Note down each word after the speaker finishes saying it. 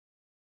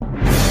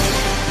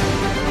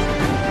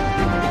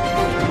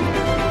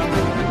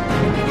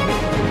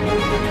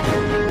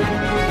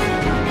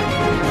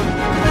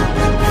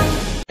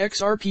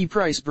XRP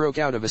price broke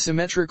out of a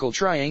symmetrical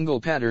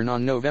triangle pattern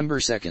on November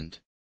 2nd.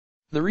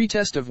 The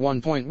retest of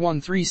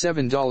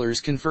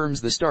 $1.137 confirms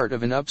the start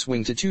of an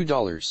upswing to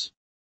 $2.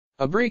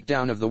 A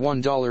breakdown of the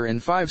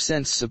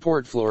 $1.05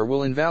 support floor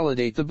will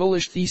invalidate the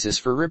bullish thesis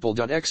for Ripple.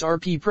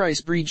 XRP price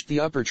breached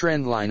the upper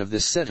trend line of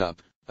this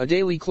setup. A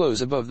daily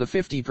close above the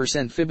 50%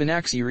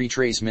 Fibonacci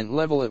retracement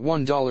level at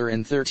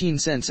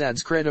 $1.13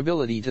 adds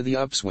credibility to the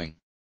upswing.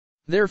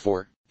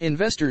 Therefore,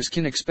 investors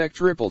can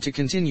expect Ripple to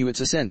continue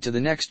its ascent to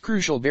the next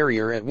crucial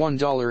barrier at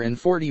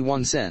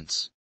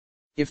 $1.41.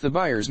 If the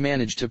buyers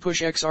manage to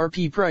push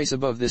XRP price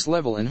above this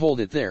level and hold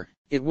it there,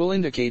 it will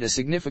indicate a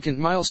significant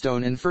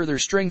milestone and further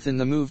strengthen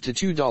the move to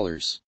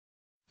 $2.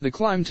 The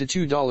climb to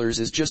 $2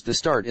 is just the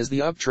start, as the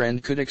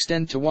uptrend could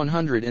extend to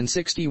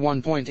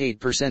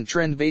 161.8%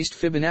 trend-based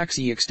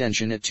Fibonacci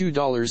extension at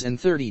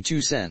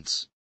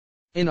 $2.32.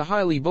 In a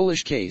highly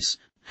bullish case,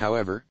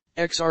 however,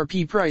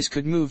 XRP price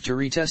could move to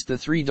retest the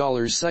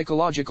 $3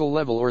 psychological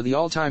level or the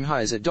all-time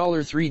highs at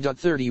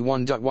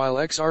 $3.31. While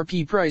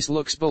XRP price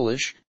looks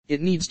bullish,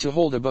 it needs to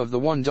hold above the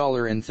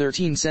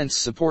 $1.13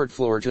 support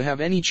floor to have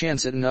any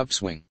chance at an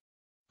upswing.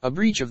 A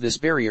breach of this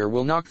barrier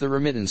will knock the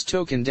remittance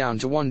token down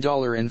to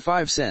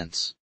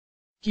 $1.05.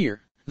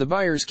 Here, the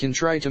buyers can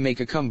try to make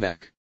a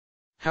comeback.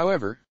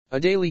 However, a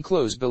daily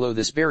close below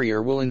this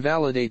barrier will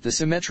invalidate the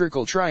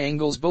symmetrical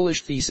triangle's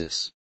bullish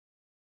thesis.